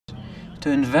to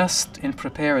invest in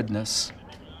preparedness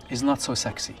is not so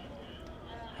sexy.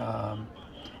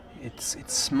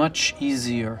 It's much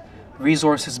easier.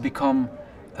 Resources become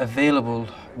available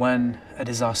when a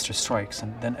disaster strikes,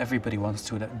 and then everybody wants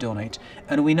to donate.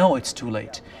 And we know it's too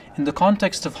late. In the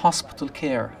context of hospital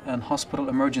care and hospital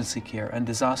emergency care and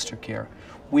disaster care,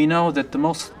 we know that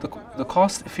the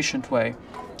cost-efficient way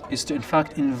is to in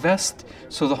fact invest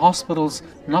so the hospitals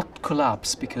not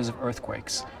collapse because of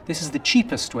earthquakes. This is the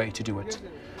cheapest way to do it.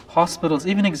 Hospitals,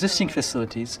 even existing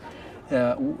facilities,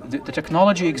 the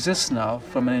technology exists now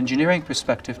from an engineering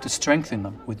perspective to strengthen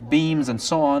them with beams and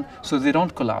so on so they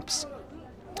don't collapse.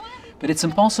 But it's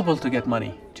impossible to get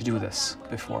money to do this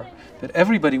before. But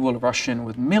everybody will rush in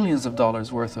with millions of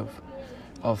dollars worth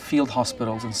of field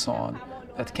hospitals and so on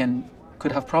that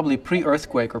could have probably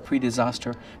pre-earthquake or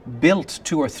pre-disaster built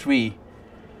 2 or 3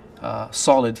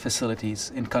 solid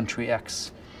facilities in country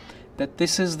X. That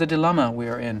this is the dilemma we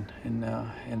are in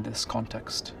this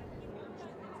context.